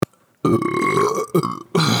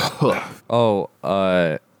Oh,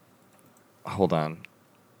 hold on.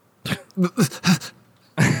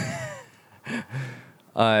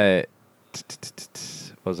 What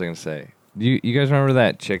was I gonna say? You guys remember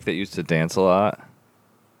that chick that used to dance a lot?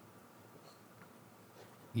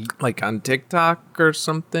 Like on TikTok or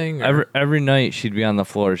something? Or? Every night she'd be on the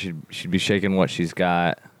floor. She'd be shaking what she's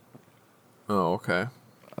got. Oh, okay.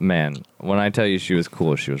 Man, when I tell you she was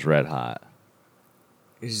cool, she was red hot.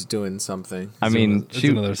 He's doing something. I mean, It's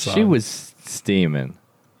another she song. was steaming.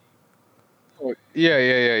 Oh,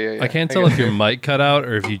 yeah. I can't tell if your mic cut out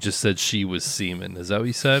or if you just said she was semen. Is that what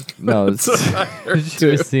you said? No, That's what I heard she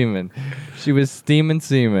was steaming. She was steaming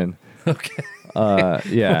semen. Okay.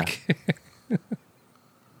 Yeah.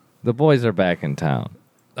 The boys are back in town.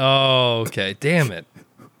 Oh, okay. Damn it.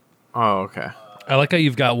 Oh, okay. I like how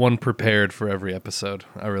you've got one prepared for every episode.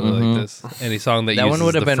 I really like this. Any song that That one uses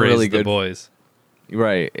would have the been phrase really "the good. boys."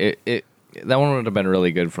 Right. That one would have been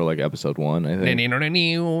really good for like episode 1, I think.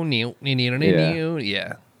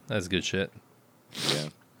 Yeah, that's good shit. Yeah.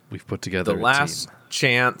 We've put together The a last team.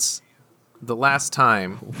 chance, the last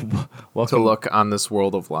time to Welcome. look on this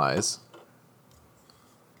world of lies.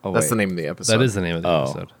 Oh, That's wait. the name of the episode. That is the name of the Oh.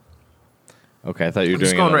 episode. Okay, I thought you were I'm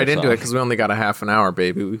just doing going right another into it song. because we only got a half an hour,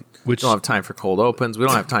 baby. We Which- don't have time for cold opens. We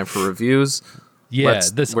don't have time for reviews. Yeah,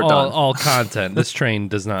 We're all done. all content. This train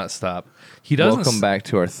does not stop. He doesn't. Welcome back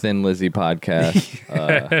to our Thin Lizzy podcast.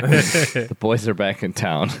 The boys are back in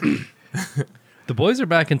town. The boys are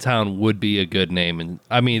back in town would be a good name, and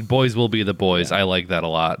I mean, boys will be the boys. I like that a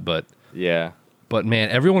lot, but Yeah. man,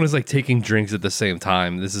 everyone is like taking drinks at the same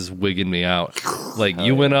time. This is wigging me out. Like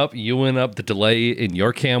you went up, the delay in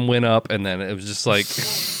your cam went up, and then it was just like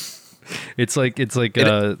it's like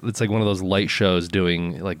one of those light shows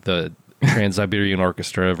doing like the Trans-Siberian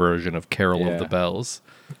Orchestra version of Carol Yeah. of the Bells.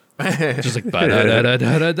 Just like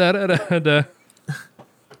ba-da-da-da-da-da-da-da.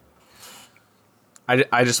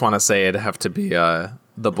 I just want to say it'd have to be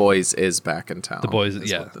The Boys is back in town. The Boys, is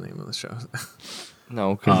yeah. what the name of the show.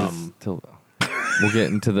 No, because we'll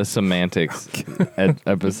get into the semantics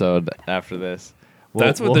episode after this.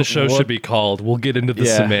 That's what the show should be called. We'll get into the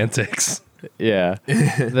Yeah. semantics. Yeah.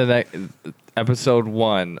 Episode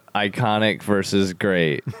 1, iconic versus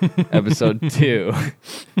great. Episode 2,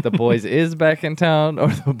 the boys is back in town or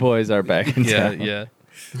the boys are back in Yeah, town. yeah.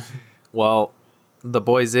 Well, The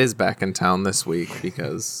Boys is back in town this week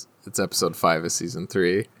because it's episode 5 of season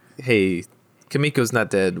 3. Hey, Kamiko's not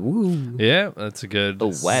dead. Woo. Yeah, that's a good.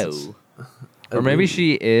 Oh, wow. Or maybe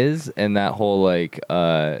she is, and that whole like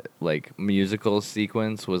musical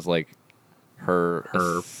sequence was like her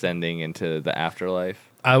ascending into the afterlife.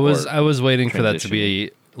 I was Or waiting for that to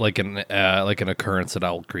be like an occurrence at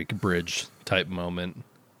Owl Creek Bridge type moment.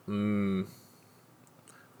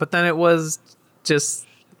 But then it was just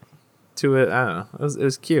to it. I don't know. It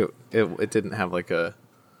was cute. It didn't have like a.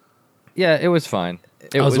 Yeah, it was fine.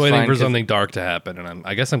 It I was waiting fine for 'cause something dark to happen, and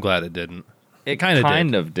I guess I'm glad it didn't. It kinda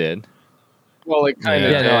kind did. of did. Well, it kind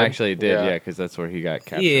of Yeah, did. no, actually it did. Yeah, because that's where he got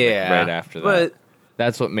captured. like, Yeah, right after that. but-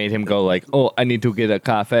 That's what made him go like, "Oh, I need to get a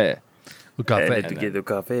cafe." the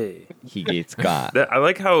cafe. He gets got. I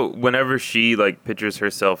like how whenever she like pictures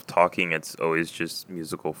herself talking, it's always just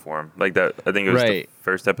musical form. Like that. I think it was Right. the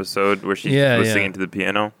first episode where she Yeah, was yeah. singing to the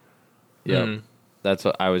piano. Yep. That's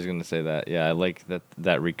what I was gonna say. That I like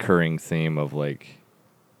that recurring theme of like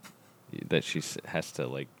that she has to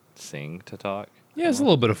like sing to talk. Yeah, it's a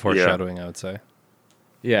little bit of foreshadowing, I would say.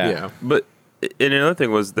 Yeah. But and another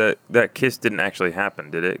thing was that kiss didn't actually happen,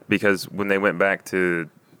 did it? Because when they went back to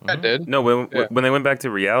I did. no, when Yeah. when they went back to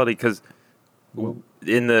reality, because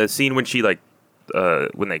in the scene when she like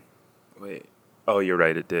when they wait, oh, you're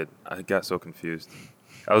right, it did. I got so confused.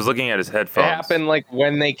 I was looking at his It headphones. happened like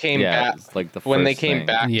when they came Yeah, back. it's like the When they first came thing.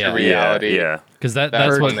 back Yeah. to reality. Yeah. Because that's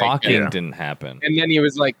Her what. Talking Yeah. didn't happen. And then he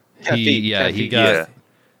was like, He Kathy. got Yeah.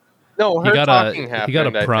 No, her he got talking a happened. he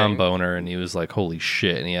got I a prom think. boner, and he was like, "Holy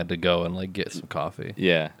shit!" And he had to go and like get some coffee.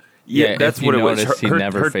 Yeah. Yeah, that's if what you it was. noticed, Her- he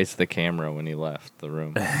never her- faced the camera when he left the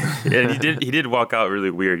room. And he did walk out really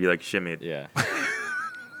weird. He like shimmied. Yeah.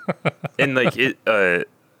 And like it the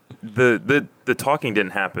talking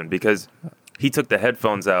didn't happen because he took the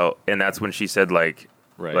headphones out, and that's when she said like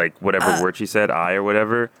whatever word she said, I or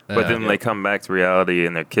whatever. But then when they come back to reality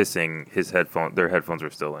and they're kissing, their headphones were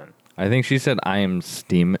still in. I think she said, "I am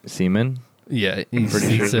semen." Yeah, he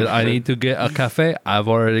said, "I need to get a cafe. I've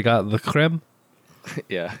already got the creme."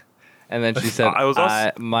 Yeah. And then she said, I was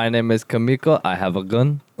also- "My name is Kamiko. I have a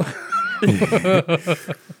gun."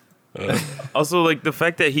 Also, like the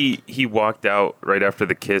fact that he walked out right after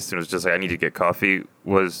the kiss and was just like, I need to get coffee,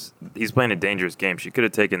 he's playing a dangerous game. She could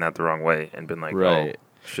have taken that the wrong way and been like, Right.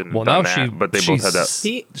 shouldn't Well, have now done that. But they both had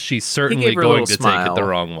that. she's certainly gave her a going little to take smile. it the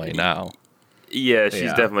wrong way now. Yeah, she's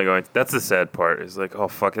Yeah. definitely going. That's the sad part. Is like, oh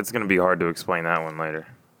fuck, it's gonna be hard to explain that one later.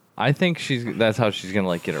 I think that's how she's gonna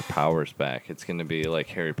like get her powers back. It's gonna be like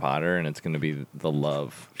Harry Potter, and it's gonna be the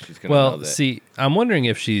love. She's gonna know Well, that. see, I'm wondering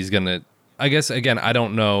if she's gonna. I guess again, I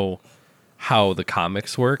don't know how the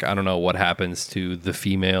comics work. I don't know what happens to the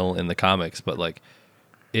female in the comics, but like,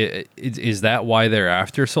 is that why they're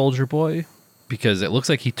after Soldier Boy? Because it looks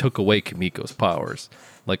like he took away Kimiko's powers.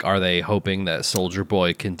 Like, are they hoping that Soldier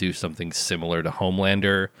Boy can do something similar to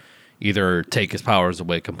Homelander? Either take his powers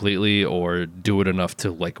away completely or do it enough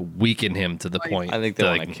to, like, weaken him to the point. I think they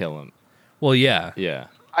that, want to kill him. Well, yeah. Yeah.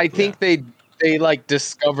 I think they like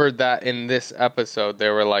discovered that in this episode. They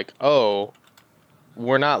were like, "Oh,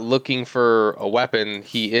 we're not looking for a weapon.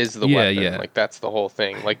 He is the Yeah, weapon." yeah. Like that's the whole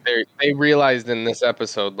thing. Like they realized in this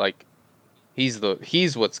episode, like he's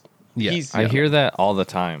what's Yeah. he's I hear that all the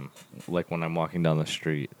time. Like when I'm walking down the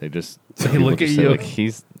street, they just They people look just at say, you.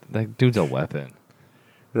 like that dude's a weapon.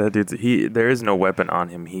 That dude's there is no weapon on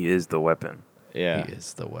him. He is the weapon. Yeah. He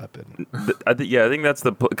is the weapon. I think that's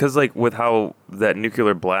the because like with how that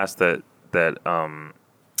nuclear blast that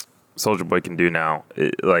Soldier Boy can do now,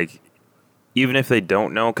 like even if they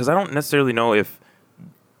don't know, because I don't necessarily know if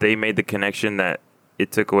they made the connection that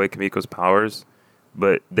it took away Kimiko's powers,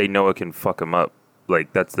 but they know it can fuck him up.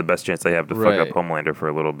 Like that's the best chance they have to fuck up Right. Homelander for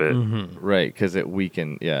a little bit. Right, because it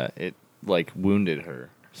weakened. Yeah, it like wounded her.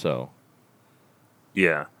 So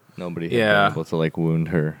Yeah. nobody had Yeah. been able to like wound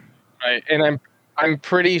her. right. And I'm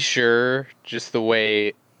pretty sure just the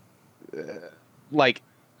way, like,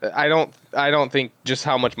 I don't think just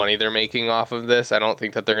how much money they're making off of this. I don't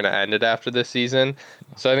think that they're gonna end it after this season.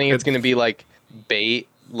 So I think it's gonna be like bait.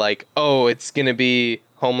 Like, oh, it's gonna be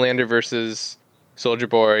Homelander versus Soldier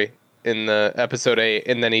Boy in the episode 8,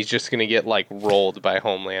 and then he's just gonna get like rolled by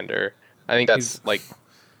Homelander. I think that's like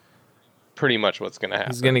pretty much what's gonna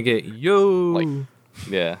happen. He's gonna get yo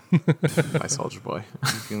Yeah, by Soldier Boy.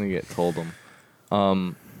 he's gonna get told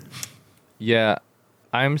him. Yeah,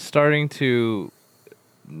 I'm starting to.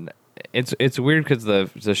 It's weird because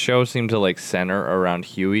the show seemed to like center around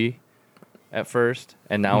Huey at first,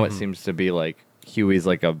 and now it seems to be like Huey's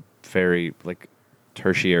like a very like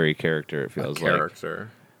tertiary character. It feels like. Character.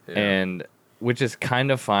 Yeah. And which is kind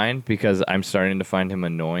of fine because I'm starting to find him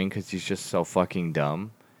annoying because he's just so fucking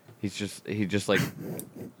dumb. He just like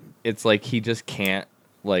it's like he just can't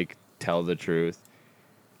like tell the truth.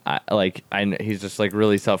 He's just like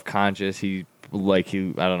really self-conscious. I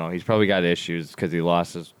don't know. He's probably got issues because he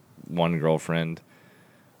lost his one girlfriend.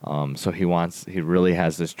 So he really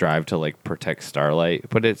has this drive to like protect Starlight,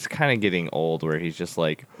 but it's kind of getting old where he's just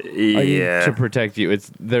like, I need Yeah. to protect you.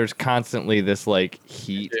 There's constantly this like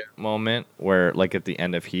Heat moment where like at the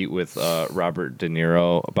end of Heat with Robert De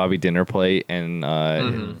Niro, Bobby Dinnerplate, and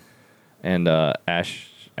Ash.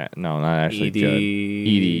 No, not Ashley Judd.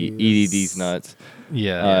 Edie D's nuts.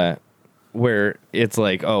 Yeah. Where it's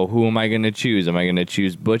like, oh, who am I going to choose? Am I going to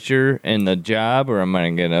choose Butcher in the job, or am I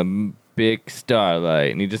going to pick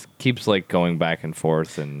Starlight? And he just keeps like going back and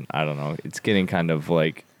forth, and I don't know. It's getting kind of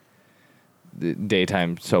like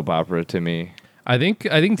daytime soap opera to me. I think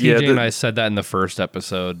TJ and I said that in the first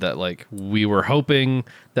episode that like we were hoping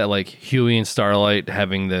that like Huey and Starlight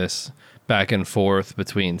having this back and forth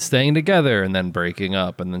between staying together and then breaking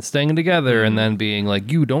up and then staying together and then being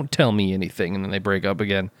like, you don't tell me anything, and then they break up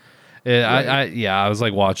again. I was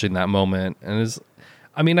like watching that moment, and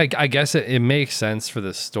I guess it makes sense for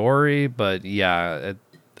the story, but yeah,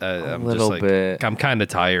 I'm little just like bit. I'm kind of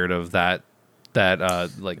tired of that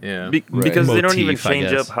like Yeah. Because they don't even motif, I change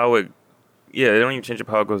guess. up how it. Yeah, they don't even change up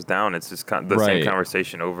how it goes down. It's just the Right. same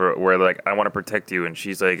conversation over where like I want to protect you, and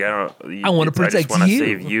she's like, I wanna just protect wanna you."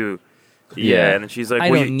 save you. Yeah. Yeah, and then she's like, I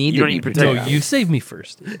well, don't need you to don't be need to No, protect. you save me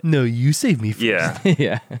first. No, you save me first. Yeah,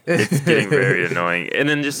 Yeah. it's getting very annoying. And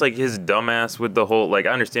then just like his dumbass with the whole like I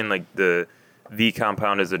understand like the V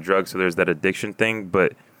compound is a drug, so there's that addiction thing,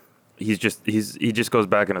 but he just goes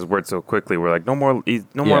back in his words so quickly. We're like, no more Yeah.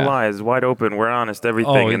 lies, wide open, we're honest,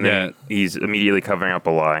 everything, Oh, and then he's immediately covering up a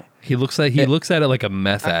lie. He looks at it like a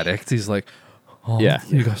meth addict. He's like, oh, Yeah.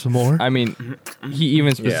 you got some more? I mean, he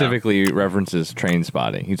even specifically references Train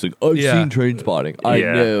Spotting. He's like, I've Yeah. seen Train Spotting. I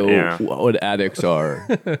Yeah, know yeah. what addicts are.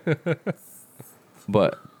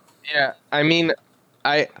 But Yeah, I mean,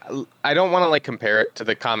 I don't want to like compare it to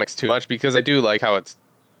the comics too much because I do like how it's,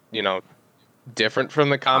 different from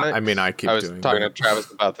the comics. I mean, I was talking that. to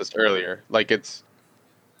Travis about this earlier. Like it's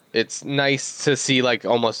nice to see like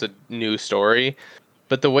almost a new story,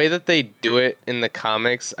 but the way that they do it in the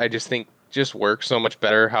comics, I just think just works so much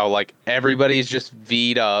better. How like everybody's just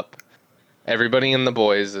V'd up, everybody in the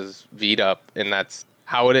boys is V'd up, and that's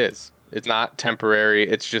how it is. It's not temporary.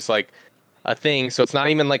 It's just like a thing. So it's not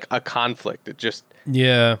even like a conflict. It just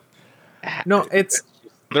Yeah. No,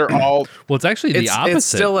 they're all Well, it's actually the opposite. It's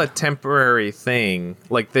still a temporary thing.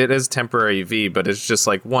 Like, it is temporary V, but it's just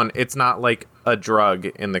like, one, it's not like a drug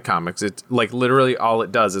in the comics. It's like literally all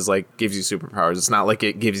it does is like gives you superpowers. It's not like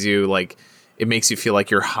it gives you like, it makes you feel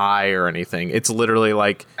like you're high or anything. It's literally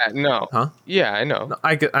like, no. Huh? Yeah, I know. no,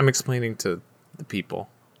 I'm explaining to the people.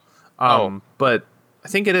 Oh. But I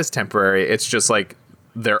think it is temporary. It's just like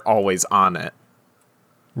they're always on it.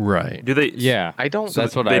 right. Do they? Yeah, I don't.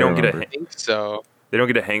 That's what they I don't get a remember. I think so. They don't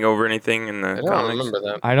get a hangover or anything in the I don't comics. remember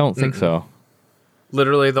that. I don't think so.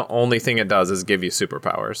 Literally, the only thing it does is give you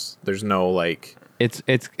superpowers. There's no like.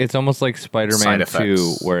 It's almost like Spider-Man Side 2,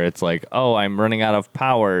 effects. where it's like, oh, I'm running out of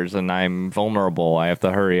powers and I'm vulnerable. I have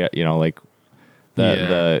to hurry. You know, like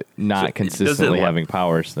the not So, does it consistently la- having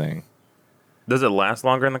powers thing. Does it last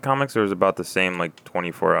longer in the comics, or is it about the same, like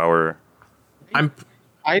 24-hour?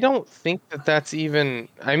 I don't think that that's even.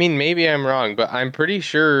 I mean, maybe I'm wrong, but I'm pretty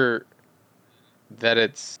sure that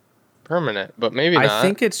it's permanent. But maybe not. I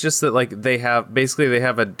think it's just that like they have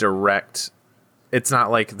a direct. It's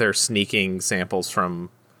not like they're sneaking samples from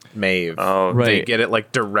Maeve. Oh, Right. They get it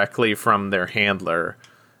like directly from their handler,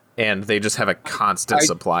 and they just have a constant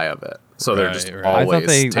supply of it. So they're just Right. I always. thought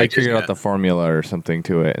they taking figured out it. the formula or something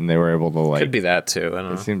to it, and they were able to like. Could be that too. I don't It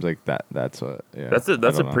know. seems like that's what. Yeah, that's I a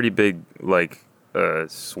don't know. pretty big like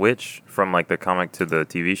switch from like the comic to the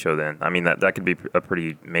TV show. Then I mean that could be a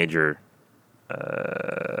pretty major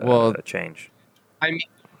Well, change. I mean,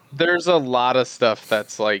 there's a lot of stuff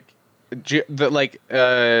that's like, the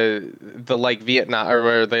Vietnam, or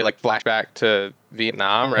where they like flashback to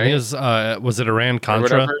Vietnam, I think it right? was it Iran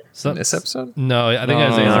Contra? whatever. So- In this episode. No, I think No, I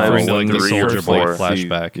was no, no, referring to no, like the 3 or Soldier Boy 4.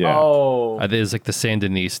 flashback. Yeah. Oh. I think it's like the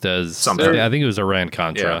Sandinistas. Something. I think it was Iran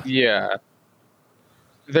Contra. Yeah.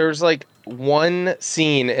 There's like one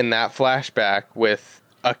scene in that flashback with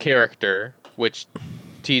a character, which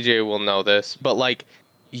TJ will know this, but like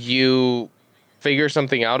you figure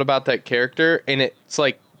something out about that character, and it's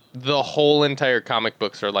like the whole entire comic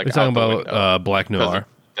books are like We're talking out the about window Black 'cause of Noir.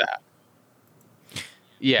 that.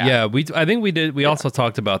 Yeah. Yeah, I think we did. We also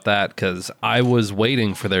talked about that because I was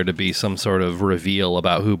waiting for there to be some sort of reveal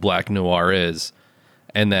about who Black Noir is,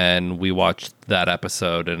 and then we watched that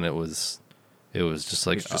episode, and it was just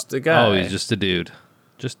like, He's just a guy. oh, he's just a dude,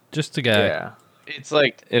 just a guy. Yeah. It's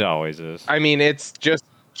like, It always is. I mean, it's just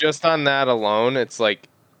on that alone, it's like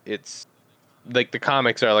the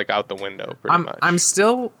comics are like out the window pretty much. I'm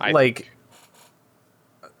still I- like,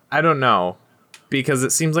 I don't know, because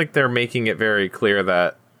it seems like they're making it very clear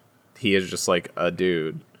that he is just like a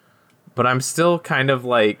dude, but I'm still kind of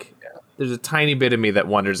like, there's a tiny bit of me that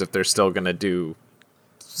wonders if they're still gonna do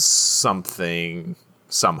something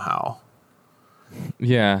somehow.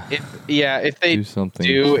 Yeah. if they Do something.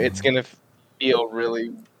 it's gonna feel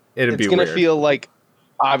really. It'd It's be gonna weird. feel like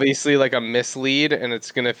obviously like a mislead, and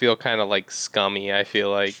it's gonna feel kind of like scummy. I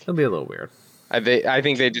feel like It'll be a little weird. I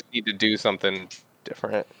think they just need to do something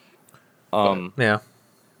different. Yeah.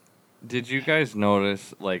 Did you guys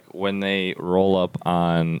notice, like, when they roll up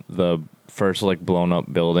on the first, like, blown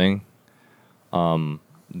up building,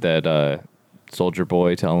 that Soldier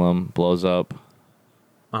Boy tell him blows up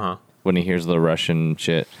Uh-huh. when he hears the Russian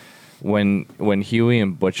shit? When Huey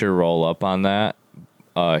and Butcher roll up on that,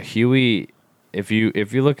 Huey, if you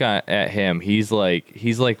look at him, he's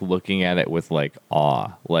like looking at it with like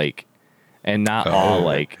awe, like, and not awe,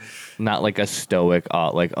 like, not like a stoic awe,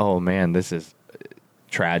 like, oh man, this is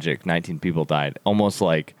tragic, 19 people died, almost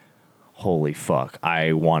like, holy fuck,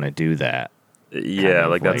 I want to do that. Yeah,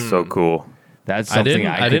 of like that's like- so cool. That's I something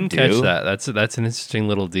didn't. I, I could didn't catch do. that. That's an interesting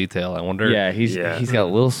little detail. I wonder. Yeah, he's got a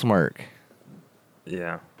little smirk.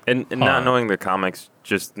 Yeah, and not knowing the comics,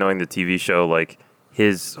 just knowing the TV show, like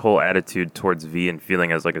his whole attitude towards V and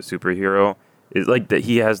feeling as like a superhero is like that.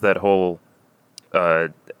 He has that whole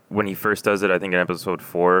when he first does it, I think in episode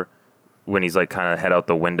 4, when he's like kind of head out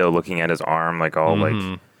the window looking at his arm, like all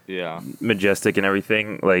like Yeah. majestic and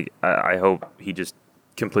everything. Like I hope he just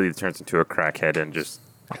completely turns into a crackhead and just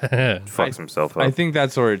fucks himself up. I think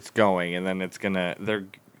that's where it's going, and then it's gonna they're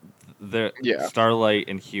Yeah. Starlight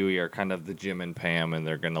and Huey are kind of the Jim and Pam, and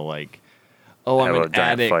they're gonna like, oh, I'm Have a an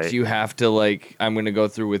giant addict. fight. You have to like, I'm gonna go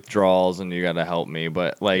through withdrawals, and you gotta help me.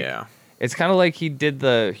 But like, Yeah. it's kind of like he did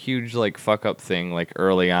the huge like fuck up thing like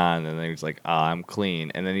early on, and then he's like, I'm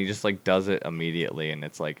clean, and then he just like does it immediately, and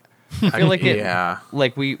it's like, I feel like it, Yeah.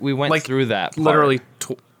 like we went Like, through that part. Literally,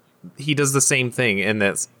 he does the same thing in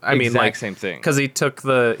this. I mean, Exact like, same thing. because he took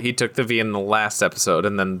the V in the last episode,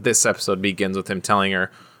 and then this episode begins with him telling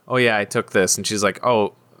her, oh yeah, I took this, and she's like,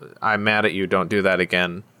 oh, I'm mad at you, don't do that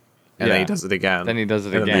again. And then Yeah. he does it again. Then he does it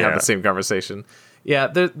and then again. they have Yeah. the same conversation. Yeah,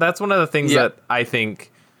 that's one of the things Yeah. that I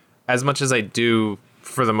think, as much as I do,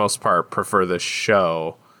 for the most part, prefer the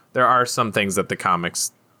show, there are some things that the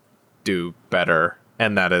comics do better,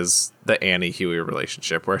 and that is the Annie-Huey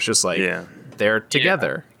relationship, where it's just like, Yeah. they're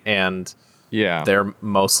together, and Yeah. they're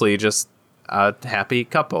mostly just a happy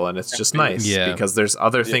couple, and it's just nice, Yeah. because there's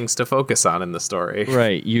other things to focus on in the story.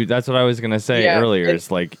 Right. That's what I was gonna say Yeah, earlier. and-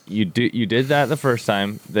 It's like you did that the first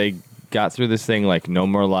time. They got through this thing like no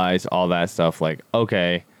more lies, all that stuff. Like,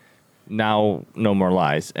 okay, now no more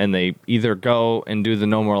lies. And they either go and do the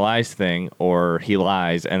no more lies thing or he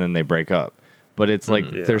lies and then they break up. But it's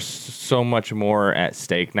like Yeah. there's so much more at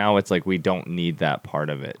stake now. It's like we don't need that part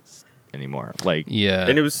of it anymore. Like Yeah.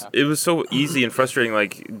 And it was so easy and frustrating,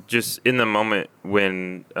 like just in the moment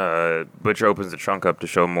when Butcher opens the trunk up to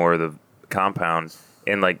show more of the compound,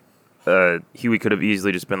 and like Huey could have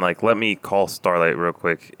easily just been like, let me call Starlight real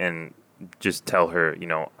quick and just tell her, you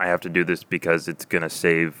know, I have to do this because it's gonna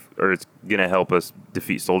save, or it's gonna help us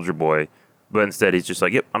defeat Soldier Boy. But instead he's just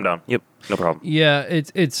like, yep, I'm down. Yep, no problem. Yeah,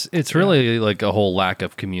 it's really like a whole lack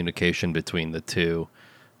of communication between the two,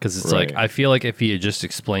 because it's like, Right. I feel like if he had just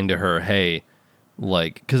explained to her, hey,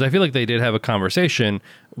 like, because I feel like they did have a conversation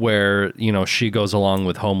where, you know, she goes along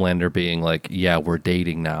with Homelander being like, yeah, we're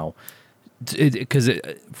dating now, because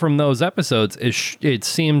from those episodes it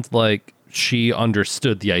seemed like she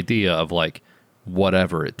understood the idea of like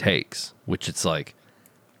whatever it takes, which it's like,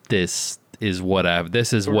 this is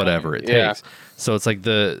whatever it Yeah. takes. So it's like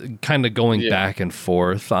the kind of going Yeah. back and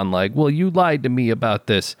forth on like, well, you lied to me about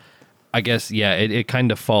this. I guess, yeah, it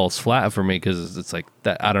kind of falls flat for me, because it's like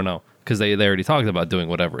that. I don't know, because they already talked about doing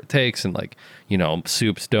whatever it takes, and like, you know,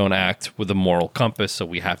 soups don't act with a moral compass, so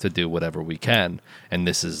we have to do whatever we can, and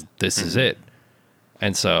this is it.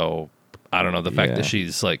 And so I don't know, the fact Yeah. that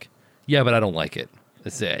she's like, yeah, but I don't like it.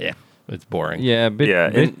 It's it's boring. yeah, Yeah,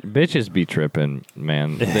 and- bitches be tripping,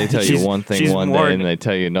 man. They tell you She's- one thing she's one more- day and they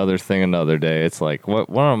tell you another thing another day. It's like, what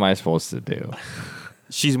am I supposed to do?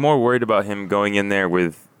 She's more worried about him going in there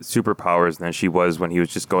with superpowers than she was when he was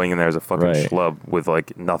just going in there as a fucking Right. schlub with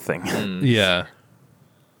like nothing. Yeah.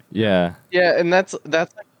 Yeah. Yeah, and that's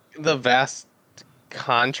like the vast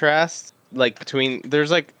contrast, like between,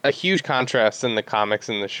 there's like a huge contrast in the comics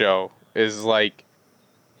and the show. Is like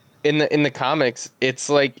in the comics, it's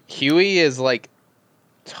like Huey is like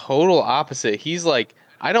total opposite. He's like,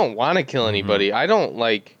 I don't want to kill anybody. I don't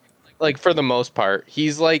like for the most part,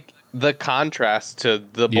 he's like the contrast to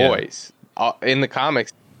the Yeah. boys. In the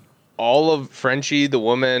comics, all of Frenchie, the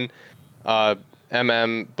woman,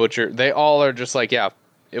 Butcher, they all are just like, yeah,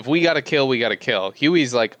 if we gotta kill, we gotta kill.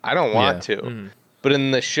 Huey's like, I don't want to. But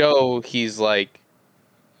in the show, he's like,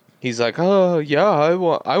 oh yeah,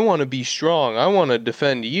 I want to be strong. I want to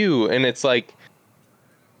defend you. And it's like,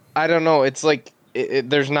 I don't know. It's like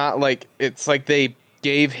there's not like, it's like they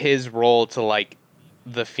gave his role to like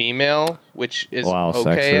the female, which is Wow,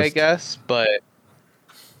 okay, I sexist. guess. But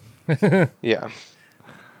yeah,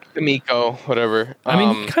 Kamiko, whatever. I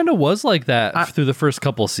mean, he kind of was like that through the first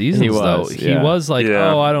couple seasons, He was, though. He yeah. was like,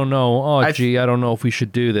 Yeah. oh, I don't know. Oh, I- gee, I don't know if we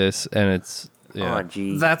should do this. And it's, yeah. Oh,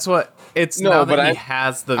 geez. That's what it's No, now but that he I-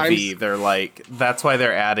 has the I'm V. They're like, that's why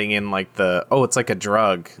they're adding in like it's like a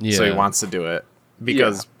drug, so he Yeah. wants to do it.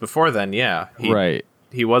 Because before then, Right.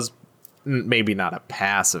 he was maybe not a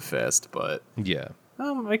pacifist, but Yeah.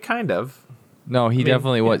 kind of. No, he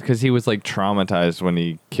definitely was, because he was like traumatized when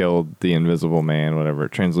he killed the Invisible Man, whatever,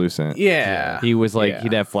 translucent. Yeah, He was like, Yeah.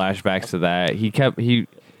 he'd have flashbacks to that.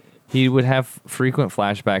 He would have frequent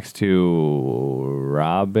flashbacks to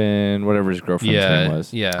Robin, whatever his girlfriend's name Yeah.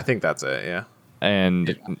 was. Yeah. I think that's it. Yeah, And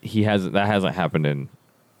that hasn't happened in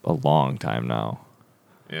a long time now.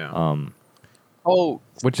 yeah. Oh,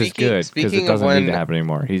 Which is good, because it speaking of doesn't when, need to happen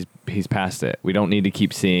anymore. He's past it. We don't need to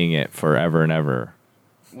keep seeing it forever and ever.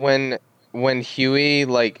 when Huey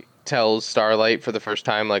like tells Starlight for the first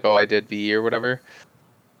time, like, oh, I did V or whatever,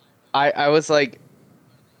 I was like,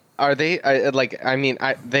 are they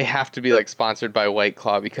they have to be like sponsored by White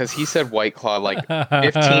Claw, because he said White Claw like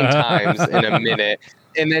 15 times in a minute,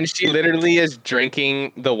 and then she literally is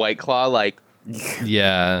drinking the White Claw like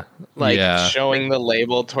Yeah. Yeah. showing the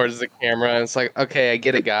label towards the camera, and it's like, okay, I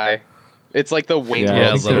get it, guy. It's like the wink. Yeah, I,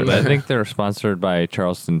 a think little they're- I bit. think they're sponsored by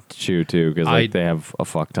Charleston Chew too, because like they have a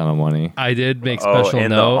fuck ton of money. I did make Oh, special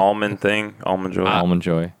and the note. almond thing, almond joy. Almond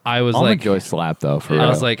Joy. I was Almond like, Joy slap though. For I real.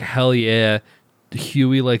 was like, hell yeah.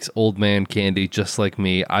 Huey likes old man candy just like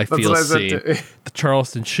me. I That's feel what I said seen. too. The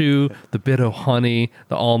Charleston Chew, the bit of honey,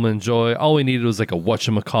 the almond joy. All we needed was like a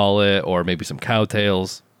whatchamacallit or maybe some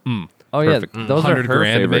cowtails. Oh yeah, Perfect. those are 100 her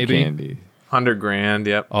grand, favorite maybe? candy. 100 grand.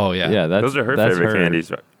 Yep. Oh yeah. Yeah, Those are her that's favorite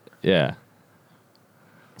candies. Right? Yeah,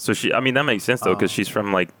 So I mean, that makes sense though, because she's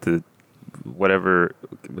from like the whatever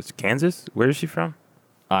was Kansas. Where is she from?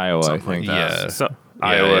 Iowa, Something I think. like that. Yeah. So,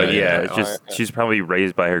 Iowa. yeah, Yeah, yeah. it's just she's probably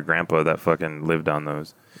raised by her grandpa that fucking lived on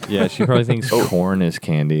those. Yeah, she probably thinks corn is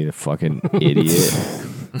candy. The fucking idiot.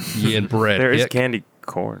 Yeah, and bread. There is hick. candy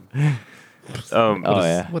corn. Oh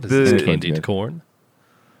yeah. What is The- this Corn's candied good. corn?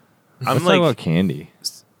 I'm Let's like, talk about candy.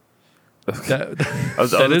 That, I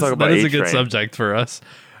was that is talking about a good A-Train. subject for us.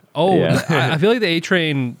 Oh, Yeah. I feel like the A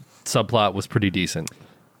Train subplot was pretty decent.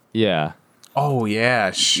 Yeah. Oh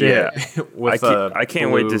yeah, shit. Yeah. With I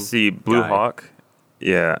can't wait to blue see Blue guy. Hawk.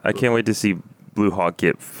 Yeah, I can't wait to see Blue Hawk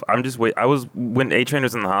get. I'm just wait. I was when A Train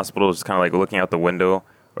was in the hospital, just kind of like looking out the window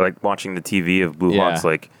or like watching the TV of Blue Yeah. Hawk's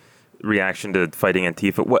like reaction to fighting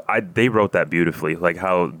Antifa. They wrote that beautifully, like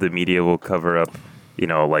how the media will cover up,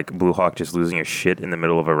 like Blue Hawk just losing his shit in the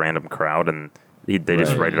middle of a random crowd, and they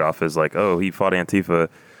just Right. write it off as like, oh, he fought Antifa.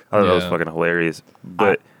 I thought that was Yeah. fucking hilarious,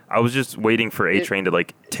 but. I was just waiting for A Train to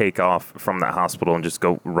like take off from that hospital and just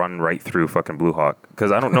go run right through fucking Blue Hawk,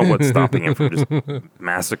 because I don't know what's stopping him from just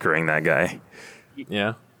massacring that guy.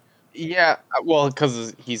 Yeah. Yeah, well,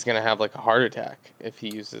 because he's gonna have like a heart attack if he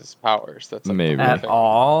uses powers. That's like, Maybe. the whole At thing.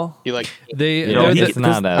 all. He like. They You know, there- it's there-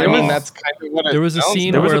 not that I at mean, all. that's kind of what it There was a sounds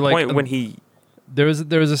scene There like. was where a like point when he there was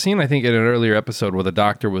a scene I think in an earlier episode where the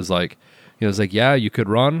doctor was like, it was like, yeah, you could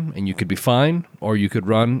run and you could be fine, or you could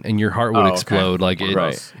run and your heart would Oh, okay. explode. Like it,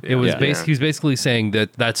 Right. it was Yeah. basically he was basically saying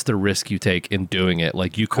that that's the risk you take in doing it.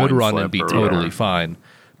 Like you could Coin run and be flip or totally whatever. fine,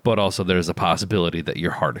 but also there's a possibility that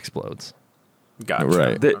your heart explodes. Gotcha.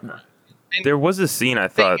 Right. Okay. there was a scene I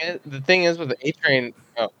thought The thing is with the A Train.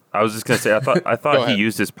 Oh, I was just gonna say I Go thought he ahead.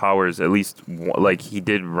 used his powers at least like he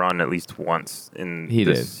did run at least once in He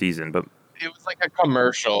this did. season, but it was like a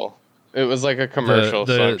commercial. It was like a commercial.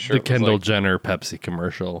 The, so I'm sure the it was Kendall like, Jenner Pepsi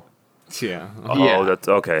commercial. Yeah. oh, Yeah. that's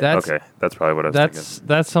okay. That's- Okay, that's probably what I was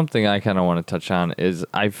That's something I kind of want to touch on. Is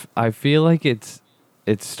I feel like it's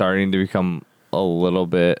starting to become a little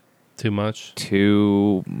bit Too much.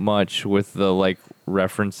 too much with the like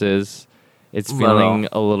references. It's Little. feeling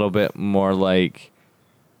a little bit more like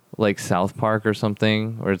South Park or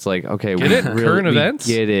something, where it's like, okay, Get we it? really, Current we events?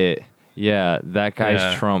 get it. Yeah, that guy's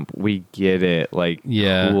Yeah. Trump. We get it. Like,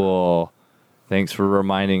 Yeah. cool. Thanks for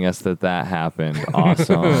reminding us that happened.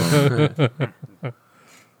 Awesome.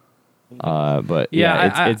 But Yeah,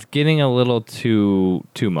 yeah, I- it's getting a little too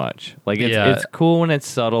much. Like Yeah. it's cool when it's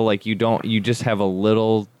subtle. Like you just have a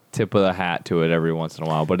little tip of the hat to it every once in a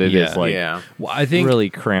while. But it is Yeah. like Yeah. Well, I think really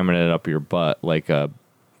cramming it up your butt, like a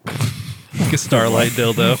like a Starlight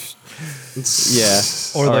dildo.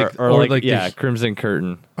 yeah, Or like the- yeah, Crimson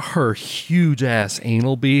Curtain. Her huge ass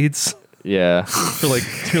anal beads. Yeah, Her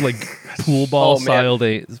like pool ball Oh, man. styled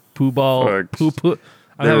pool ball Fuck. poo. I'm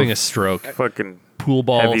They were having a stroke. fucking Pool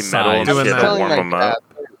ball heavy metal and size. Doing shit that. to telling warm my them up.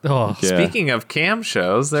 dad, Oh, Yeah. Speaking of cam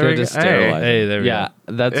shows, there Should've we go. just sterilized Hey, it. there we yeah,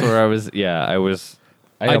 that's where I was. Yeah, I was.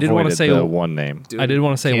 I did wanna avoided say- the one name. I did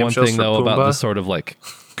want to say Cam one shows thing for though about the Pumbaa? sort of like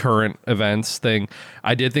current events thing.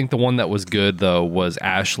 I did think the one that was good though was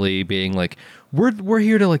Ashley being like, "We're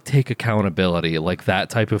here to like take accountability," like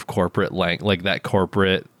that type of corporate like that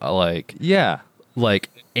corporate Yeah, like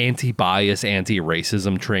anti-bias,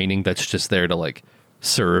 anti-racism training that's just there to like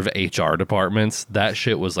serve HR departments. That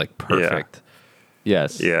shit was like perfect.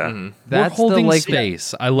 yes, Yeah. That's We're holding the, like,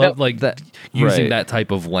 space. I love like that- using right. that type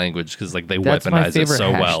of language because like they That's my weaponize it favorite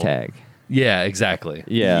so well. hashtag. Yeah, exactly.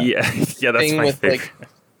 Yeah, Yeah, yeah, that's thing my with favorite.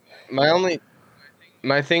 like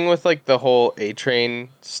my thing with like the whole A Train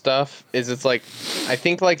stuff is it's like I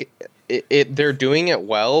think like it they're doing it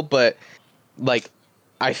well, but like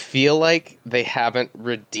I feel like they haven't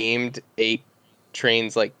redeemed A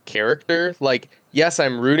Train's like character. Like yes,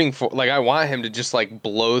 I'm rooting for like I want him to just like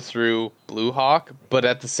blow through Blue Hawk, but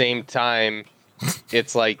at the same time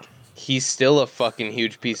it's like he's still a fucking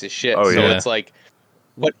huge piece of shit. Oh, So yeah. it's like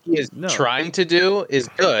what he is trying to do is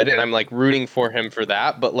good, and I'm like rooting for him for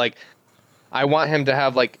that. But like, I want him to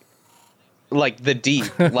have like the deep.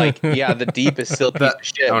 Like, yeah, the deep is still a piece of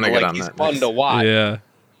shit. I wanna But, get like, on he's that fun next. to watch. Yeah.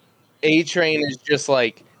 A Train is just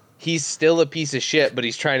like he's still a piece of shit, but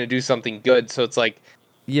he's trying to do something good. So it's like,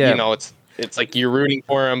 yeah. you know, it's like you're rooting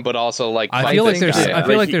for him, but also like I fight feel like this they're guy. I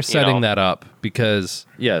feel like he- they're you setting know. that up because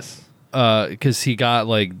yes. he got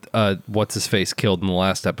like what's his face killed in the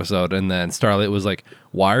last episode, and then Starlight was like,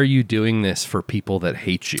 "Why are you doing this for people that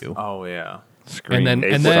hate you?" Oh yeah. And then A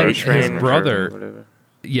and then Train his or brother, whatever.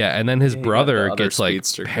 yeah, and then his got brother the other gets like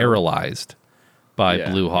speedster killed. paralyzed by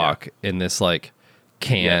Yeah, Blue yeah. Hawk in this like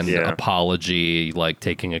canned Yes. Yeah. apology, like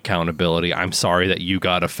taking accountability. I'm sorry that you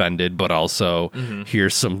got offended, but also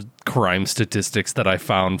here's some crime statistics that I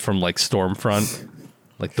found from like Stormfront,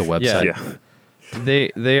 like the website. Yeah.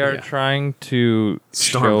 They are Yeah. trying to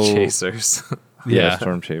Storm show, chasers. Yeah.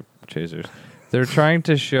 Storm chasers. They're trying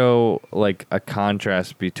to show like a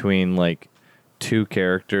contrast between like two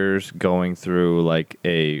characters going through like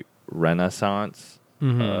a renaissance,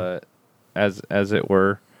 as it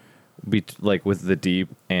were, like with the Deep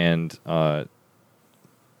and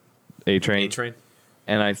A-Train. A-Train.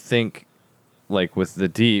 And I think like with the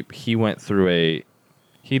Deep, he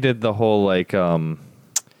did the whole like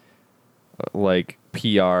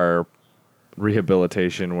PR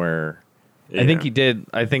rehabilitation where I think Yeah. he did.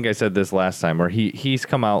 I think I said this last time where he's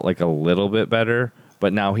come out like a little bit better,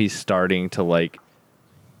 but now he's starting to like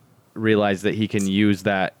realize that he can use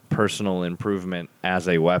that personal improvement as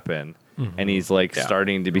a weapon, and he's like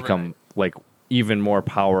starting to become like even more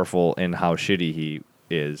powerful in how shitty he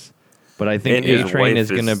is. But I think And his A-Train wife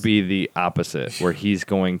is going to is- be the opposite, where he's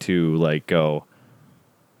going to like go.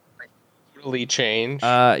 Totally change.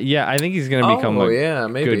 Yeah, I think he's going to become a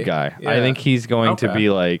maybe. good guy. I Yeah. think he's going to Okay. be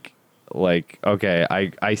like okay,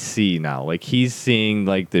 I see now. Like he's seeing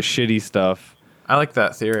like the shitty stuff. I like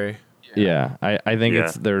that theory. Yeah, I think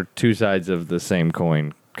Yeah. they're two sides of the same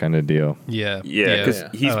coin kind of deal. Yeah. Yeah, because Yeah.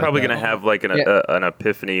 he's I like probably that. gonna have like an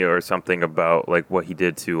epiphany or something about like what he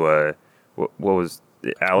did to what was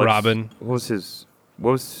it, Alex? Robin. What was his?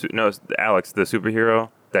 What was no? It's Alex, the superhero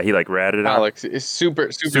that he like ratted on. Alex is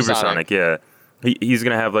supersonic. Yeah. He's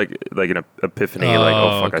gonna have like an epiphany, like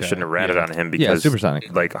Oh, oh fuck, I okay. shouldn't have ratted Yeah. on him Yeah, because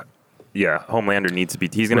supersonic. like yeah, Homelander needs to be.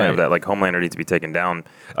 He's gonna have Right. that like Homelander needs to be taken down.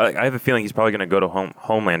 I have a feeling he's probably gonna go to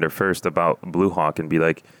Homelander first about Blue Hawk and be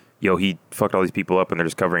like, yo, he fucked all these people up and they're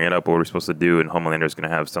just covering it up. What are we supposed to do? And Homelander's gonna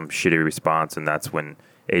have some shitty response, and that's when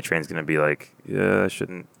A-Train's gonna be like, yeah, I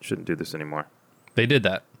shouldn't do this anymore. They did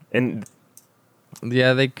that. And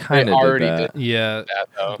Yeah, they kind of already did that. did. Yeah. That,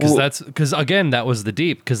 though. Because again, that was the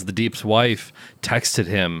Deep. Because the Deep's wife texted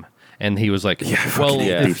him, and he was like, "Well, fucking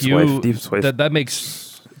yeah. if Deep's you wife- Deep's wife. that makes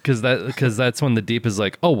because that's when the Deep is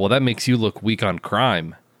like, oh well, that makes you look weak on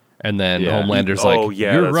crime," and then Yeah. Homelander's oh like,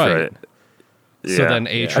 yeah, "You're that's right." So Yeah. then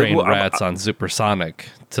A-Train Well, rats on Supersonic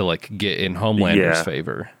to like get in Homelander's Yeah.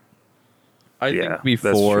 favor. I Yeah, think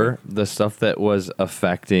that's before the stuff that was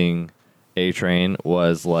affecting A-Train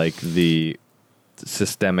was like the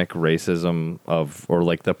systemic racism of, or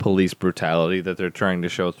like the police brutality that they're trying to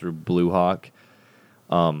show through Blue Hawk.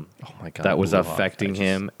 Oh my god, That was Blue Hawk, affecting I just-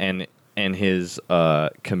 him and his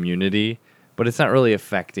community, but it's not really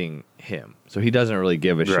affecting him. So he doesn't really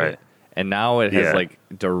give a Right. shit. And now it has Yeah. like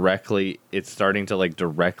it's starting to like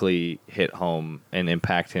directly hit home and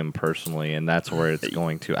impact him personally, and that's where it's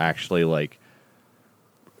going to actually like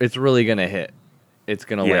it's really going to hit. It's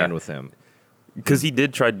going to Yeah. land with him. Because he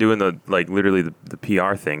did try doing the like literally the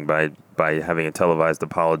PR thing by having a televised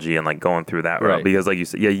apology and like going through that route. Right. Because like you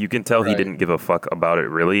said, yeah, you can tell he Right. didn't give a fuck about it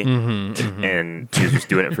really, Mm-hmm, and he was just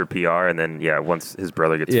doing it for PR. And then yeah, once his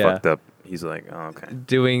brother gets Yeah. fucked up, he's like, oh, okay.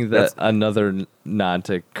 Doing That's- another nod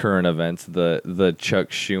to current events, the Chuck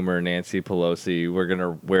Schumer, Nancy Pelosi, we're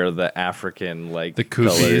gonna wear the African like The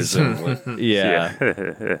koofies. colors and- yeah,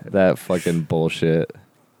 that fucking bullshit.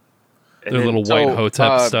 And Their then- little white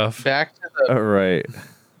hotep stuff. Back to the Right.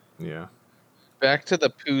 Yeah. back to the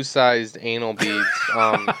poo-sized anal beads.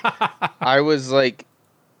 I was like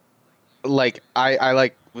I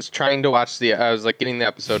like was trying to watch I was like getting the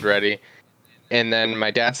episode ready, and then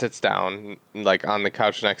my dad sits down like on the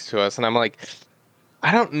couch next to us, and I'm like,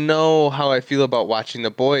 I don't know how I feel about watching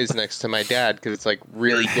The Boys next to my dad because it's like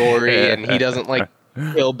really gory and he doesn't like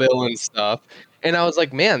Kill Bill and stuff. And I was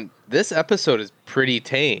like, man, this episode is pretty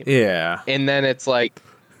tame. Yeah. And then it's like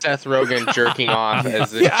Seth Rogen jerking off as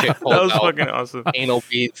this chick that pulls was out fucking awesome. anal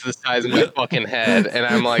beads the size of my fucking head, and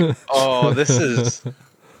I'm like, oh, this is.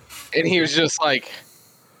 And he was just like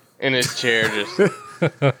in his chair, just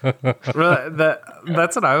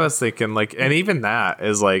That's what I was thinking. Like, and even that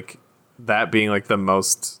is like that being like the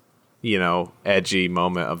most, edgy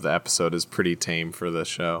moment of the episode is pretty tame for the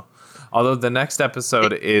show. Although the next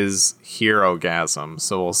episode is Hero-gasm,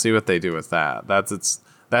 so we'll see what they do with that. That's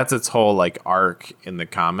its whole like arc in the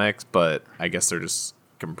comics, but I guess they're just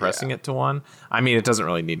compressing it to one. I mean, it doesn't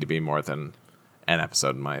really need to be more than an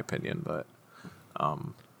episode in my opinion, but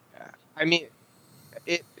I mean,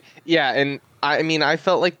 it. Yeah, and I mean, I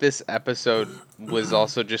felt like this episode was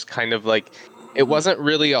also just kind of like, it wasn't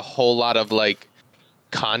really a whole lot of like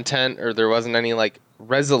content, or there wasn't any like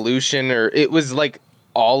resolution, or it was like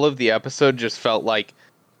all of the episode just felt like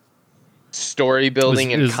story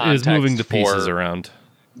building and Is context moving the pieces for, around.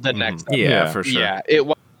 the next. Yeah, for sure. Yeah,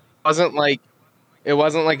 wasn't like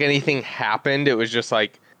anything happened. It was just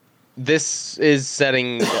like this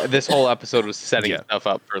whole episode was setting stuff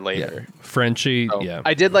up for later. Frenchie, So, yeah.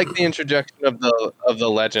 I did like the introduction of the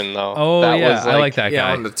legend though. Oh that yeah, was, I like that Yeah, I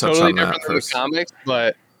guy. wanted to touch totally on that different than the first. comics,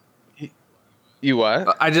 but you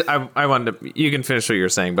what? I wanted to. You can finish what you're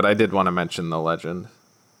saying, but I did want to mention the legend.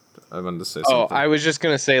 I wanted to say Oh, something. I was just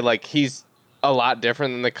gonna say like he's a lot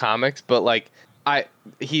different than the comics, but like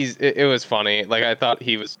it was funny. Like I thought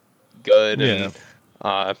he was good and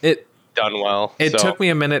It done well. It so. took me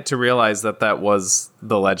a minute to realize that was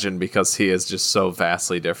the legend because he is just so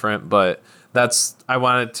vastly different. But I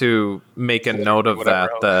wanted to make a note of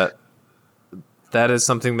that is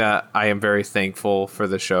something that I am very thankful for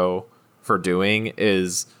the show for doing,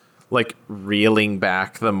 is like reeling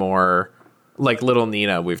back the more, like little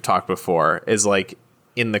Nina we've talked before is like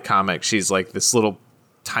in the comic, she's like this little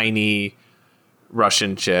tiny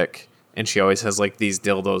Russian chick, and she always has like these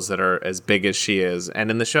dildos that are as big as she is.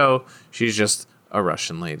 And in the show, she's just a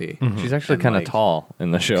Russian lady. She's actually And, kind of like, tall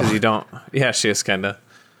in the show. 'Cause you don't. Yeah, she is kind of.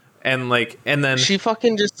 And then She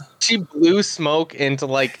fucking she blew smoke into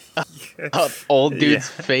like a old dude's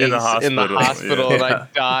face in the hospital, and I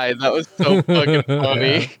died. That was so fucking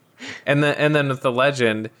funny. and then with the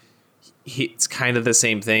legend, it's kind of the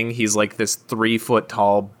same thing. He's like this 3 foot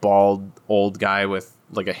tall, bald old guy with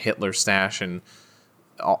like a Hitler stash and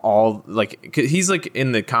all like he's like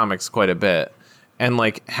in the comics quite a bit. And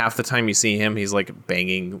like half the time you see him, he's like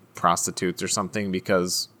banging prostitutes or something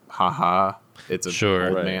because haha, it's a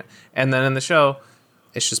old man. And then in the show,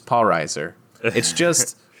 it's just Paul Reiser. It's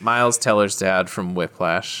just Miles Teller's dad from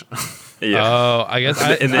Whiplash. Yeah. Oh, I guess.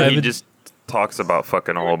 And then he just talks about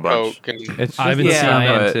fucking a whole bunch. It's I just haven't the seen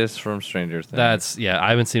scientist from Stranger Things. I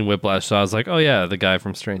haven't seen Whiplash, so I was like, oh yeah, the guy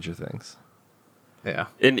from Stranger Things. Yeah.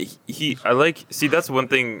 And that's one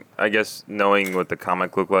thing, I guess, knowing what the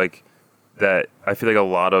comic looked like, that I feel like a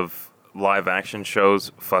lot of live action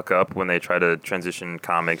shows fuck up when they try to transition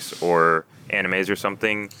comics or animes or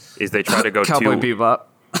something, is they try to go Cowboy too... Bebop.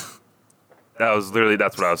 That's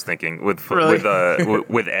what I was thinking with Really?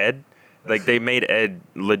 with Ed. Like they made Ed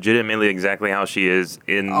legitimately exactly how she is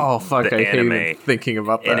in the I anime. hate thinking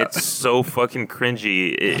about that. And it's so fucking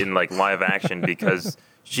cringy in like live action because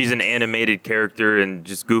she's an animated character and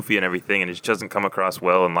just goofy and everything, and it just doesn't come across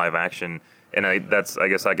well in live action. And I guess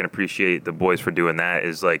I can appreciate the boys for doing that,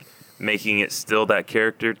 is like making it still that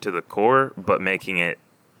character to the core, but making it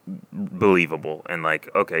believable and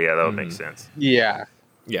like, okay, yeah, that would make sense. Yeah,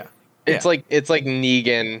 yeah. it's like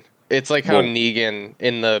Negan. It's like how Negan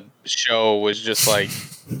in the show was just like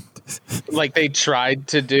like they tried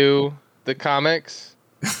to do the comics,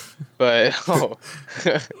 but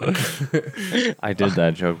I did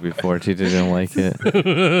that joke before. Tita didn't like it.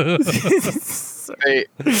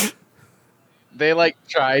 they like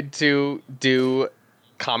tried to do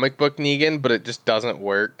comic book Negan, but it just doesn't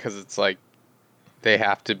work because it's like they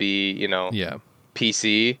have to be,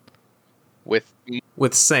 PC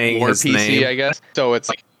with saying more his PC, name. I guess. So it's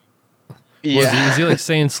like, Is he like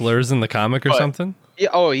saying slurs in the comic or something? Yeah.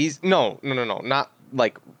 Oh, he's no, not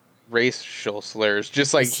like racial slurs.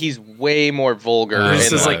 Just like he's way more vulgar.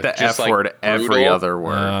 This and, is like the just, F word every brutal. other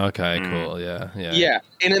word. Okay, cool. Yeah. Yeah,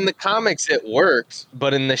 and in the comics it works,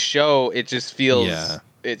 but in the show it just feels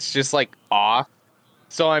it's just like off.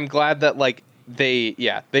 So I'm glad that like they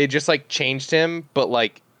just like changed him, but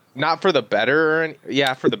like not for the better.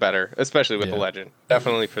 For the better, especially with the legend.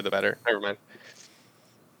 Definitely for the better. Never mind.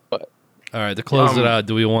 But all right, to close it out,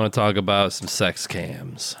 do we want to talk about some sex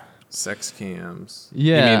cams? Sex cams.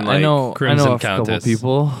 Yeah, You mean, like, I know Crimson a couple Countess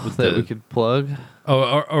people with that the- we could plug.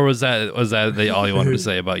 Oh, or was that all you wanted to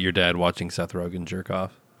say about your dad watching Seth Rogen jerk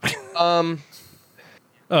off? Oh,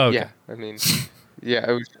 okay. yeah, I mean,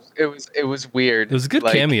 it was weird. It was a good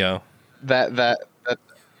like, cameo. That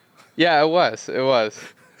yeah, it was.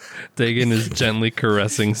 Dagan is gently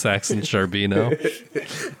caressing Saxon Charbino.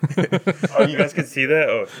 Oh, you guys can see that?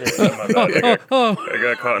 Oh, shit. My bad. I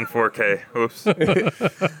got caught in 4K.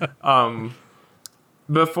 Oops.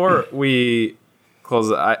 Before we close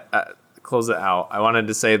it out, I wanted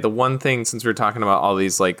to say the one thing, since we're talking about all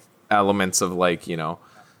these like elements of like,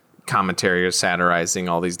 commentary or satirizing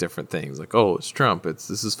all these different things, like, oh, it's Trump, this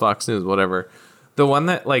is Fox News, whatever. The one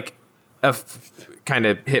that like kind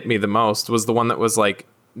of hit me the most was the one that was like,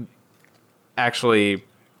 actually,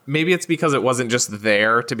 maybe it's because it wasn't just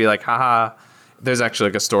there to be like, haha, there's actually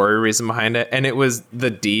like a story reason behind it. And it was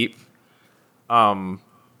the Deep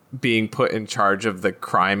being put in charge of the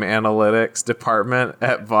crime analytics department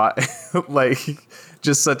at like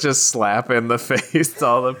just such a slap in the face to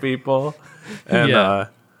all the people. And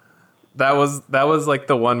that was like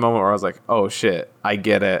the one moment where I was like, oh shit, I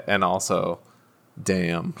get it, and also,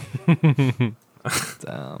 damn.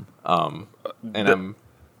 Damn. And I'm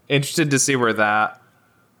interested to see where that,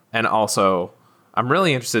 and also, I'm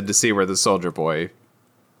really interested to see where the Soldier Boy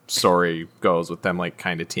story goes with them, like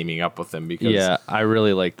kind of teaming up with him because Yeah, I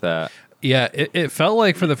really liked that. Yeah, it felt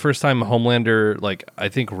like for the first time Homelander, like, I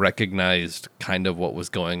think recognized kind of what was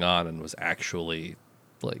going on and was actually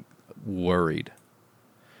like worried.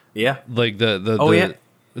 yeah, Like yeah.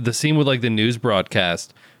 the scene with like the news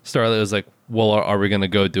broadcast, Starlight was like, well, are we going to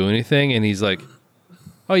go do anything? And he's like,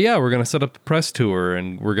 oh yeah, we're going to set up a press tour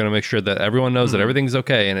and we're going to make sure that everyone knows that everything's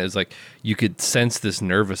okay. And it's like, you could sense this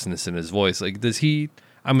nervousness in his voice. Like,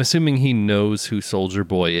 I'm assuming he knows who Soldier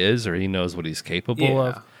Boy is, or he knows what he's capable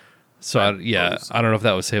of. So I don't know if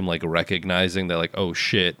that was him like recognizing that, like, oh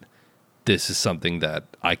shit, this is something that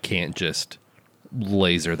I can't just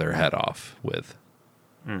laser their head off with.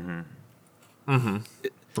 The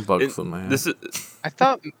bug flew in my head. This is I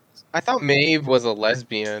thought Maeve was a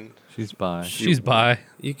lesbian. She's bi. She's bi,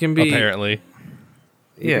 You can be apparently.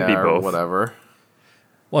 yeah, be or both. whatever.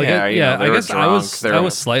 Well, Yeah, you know, I they were guess drunk, they I were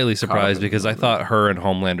was slightly surprised caught up in because I the- thought her and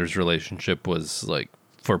Homelander's relationship was like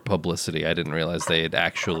for publicity. I didn't realize they had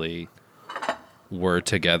actually were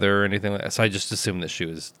together or anything like that. So I just assumed that she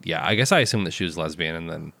was. Yeah, I guess I assumed that she was lesbian, and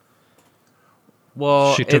then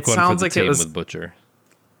Well, she took it one for sounds the like team it was. with Butcher.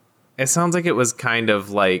 It sounds like it was kind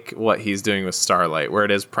of like what he's doing with Starlight, where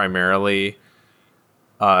it is primarily,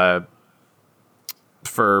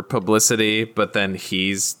 for publicity, but then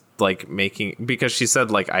he's like making because she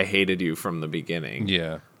said like I hated you from the beginning.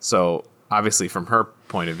 Yeah. So obviously, from her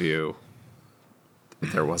point of view,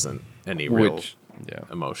 there wasn't any real Which Yeah.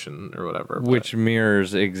 emotion or whatever. but- which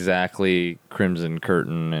mirrors exactly Crimson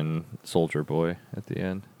Curtain and Soldier Boy at the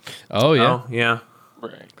end. Oh yeah. oh yeah,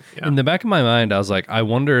 Right. yeah. In the back of my mind, I was like, I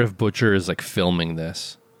wonder if Butcher is like filming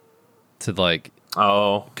this to like,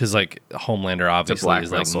 Oh, because like Homelander obviously is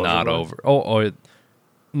blackmail like Soulja not Boy? over. Oh,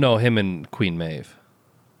 no, him and Queen Maeve.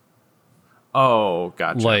 oh,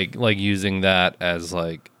 gotcha. Like using that as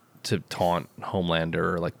like to taunt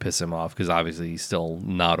Homelander or like piss him off because obviously he's still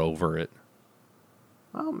not over it.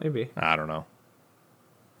 oh, maybe. I don't know.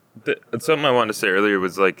 something I wanted to say earlier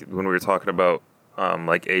was like when we were talking about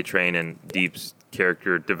like A-Train and Deep's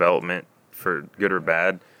character development for good or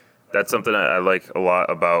bad. That's something I like a lot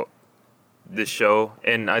about this show,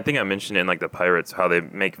 and I think I mentioned it in like the Pirates, how they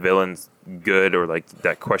make villains good or like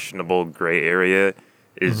that questionable gray area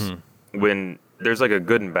is when there's like a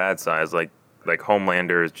good and bad side. Like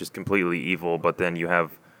Homelander is just completely evil, but then you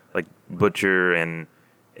have like Butcher and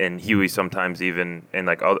Huey sometimes even, and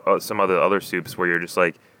like some other soups where you're just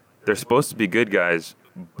like they're supposed to be good guys,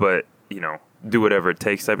 but you know, do whatever it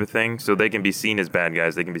takes type of thing. So they can be seen as bad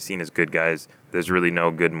guys, they can be seen as good guys. There's really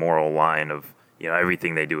no good moral line of, you know,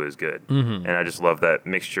 everything they do is good. And I just love that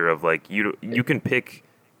mixture of like you can pick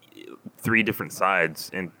three different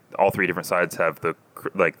sides, and all three different sides have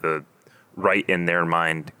the right in their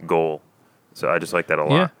mind goal. So I just like that a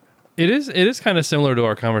lot. Yeah. It is kind of similar to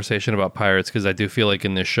our conversation about Pirates because I do feel like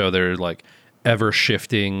in this show they're like ever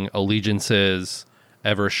shifting allegiances,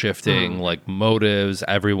 ever shifting like motives.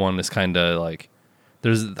 Everyone is kind of like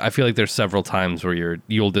I feel like there's several times where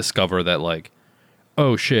you'll discover that like,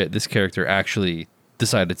 oh shit, this character actually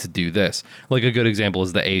decided to do this. Like a good example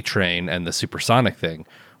is the A-Train and the Supersonic thing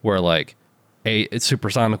where like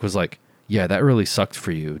Supersonic was like, yeah, that really sucked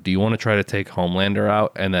for you. Do you want to try to take Homelander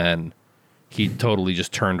out? And then he totally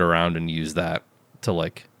just turned around and used that to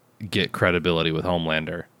like get credibility with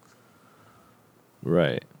Homelander.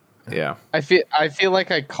 Right. Yeah. I feel like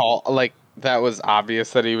that was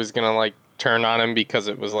obvious that he was gonna like turn on him because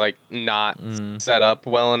it was like not set up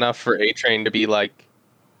well enough for A-Train to be like,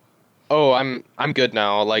 oh, I'm good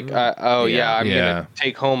now. Like, yeah, I'm Yeah. gonna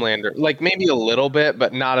take Homelander. Like maybe a little bit,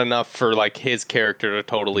 but not enough for like his character to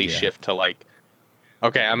totally shift to like,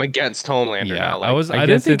 okay, I'm against Homelander now. Like, I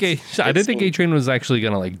didn't think it's- A-Train was actually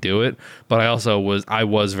gonna like do it, but I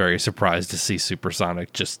was very surprised to see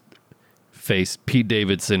Supersonic just Pete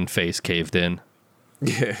Davidson face caved in.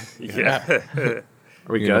 Yeah. Yeah.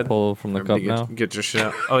 Are we You gonna good? pull from the cup Everybody now? get your shit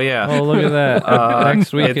out. Oh yeah. Oh, look at that.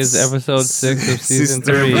 Next week is it's episode 6 of season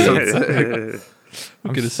 3. episode 6.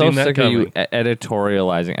 I'm Could've so seen that sick of you coming.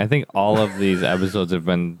 editorializing. I think all of these episodes have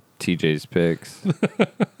been TJ's picks.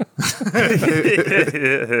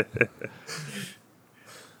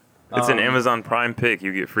 It's an Amazon Prime pick.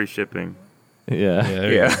 You get free shipping. Yeah.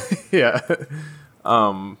 there you go.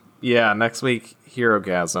 Yeah. Yeah, next week,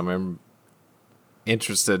 Herogasm. I'm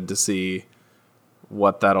interested to see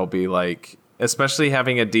what that'll be like, especially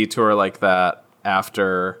having a detour like that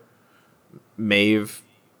after Maeve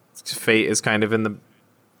Fate is kind of in the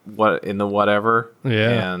whatever.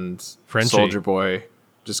 Yeah. And Frenchie. Soldier Boy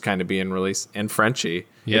just kind of being released, and Frenchie.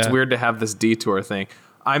 It's Yeah. weird to have this detour thing.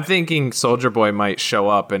 I'm thinking Soldier Boy might show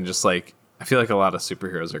up and just like, I feel like a lot of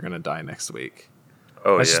superheroes are gonna die next week.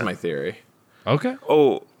 Oh That's yeah. just my theory. Okay.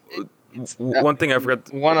 Oh, one thing I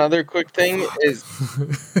forgot. One other quick thing is,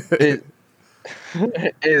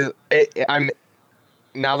 I'm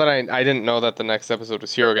now that I didn't know that the next episode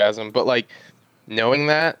was Herogasm, but like knowing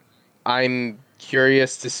that, I'm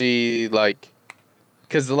curious to see like,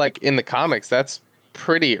 because like in the comics that's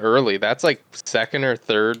pretty early. That's like second or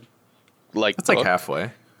third, like That's like book.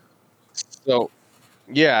 halfway. So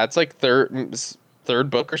yeah, it's like third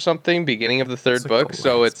book or something, beginning of the third It's like book. the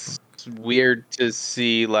So last it's weird to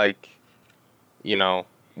see like, you know,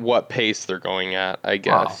 what pace they're going at, I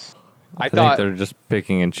guess. I think thought they're just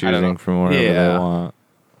picking and I don't know. choosing from wherever Yeah. they want.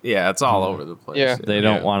 Yeah, it's all over the place. Yeah. They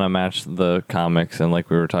don't want to match the comics, and like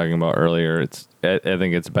we were talking about earlier, I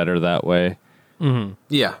think it's better that way.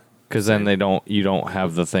 Yeah. Because then you don't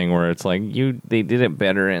have the thing where it's like they did it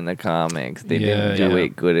better in the comics. They didn't do Yeah.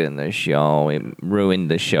 it good in the show. It ruined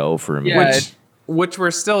the show for me. Yeah, Which we're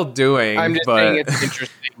still doing, I'm just but saying it's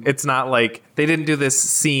interesting. it's not like they didn't do this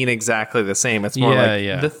scene exactly the same. It's more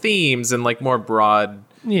like the themes and like more broad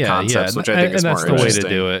concepts, which I think is and that's more the way interesting. to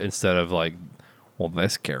do it instead of like, well,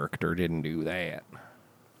 this character didn't do that.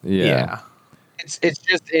 Yeah. It's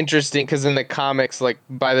just interesting because in the comics, like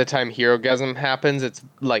by the time Herogasm happens, it's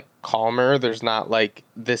like calmer. There's not like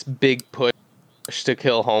this big push to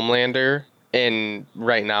kill Homelander, and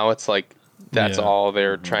right now it's like that's Yeah. all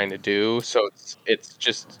they're trying to do. So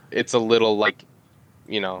it's a little like,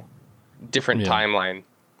 you know, different Yeah. timeline.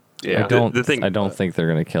 Yeah. I don't think they're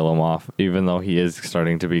gonna kill him off, even though he is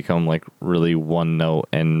starting to become like really one note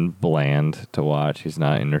and bland to watch. He's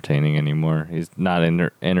not entertaining anymore. He's not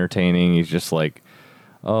entertaining. He's just like,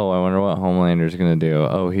 oh, I wonder what Homelander's gonna do.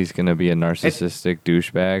 Oh, he's gonna be a narcissistic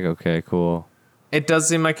douchebag. Okay, cool. It does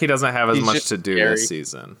seem like he doesn't have as He's much just to do scary. this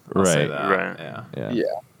season. I'll say Right. that. Right. Yeah. Yeah. Yeah.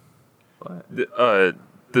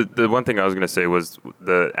 The one thing I was gonna say was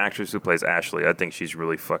the actress who plays Ashley. I think she's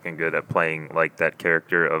really fucking good at playing like that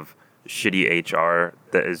character of shitty HR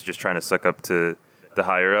that is just trying to suck up to the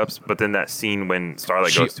higher ups. But then that scene when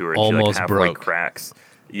Starlight She goes to her, and she like almost halfway broke. cracks.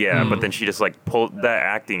 Yeah, but then she just like pulled that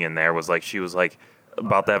acting in there was like she was like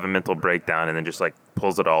about to have a mental breakdown and then just like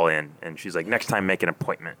pulls it all in, and she's like, next time make an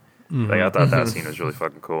appointment. Like I thought that scene was really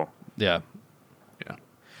fucking cool. Yeah. Yeah.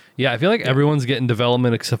 Yeah, I feel like everyone's getting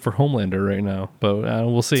development except for Homelander right now, but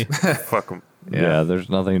we'll see. Fuck him. Yeah, there's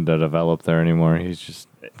nothing to develop there anymore. He's just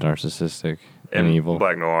narcissistic and evil.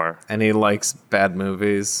 Black Noir. And he likes bad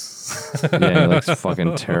movies. Yeah, he likes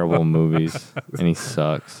fucking terrible movies, and he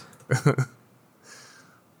sucks.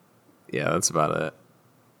 Yeah, that's about it.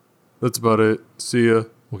 That's about it. See ya.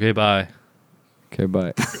 Okay, bye. Okay,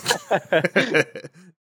 bye.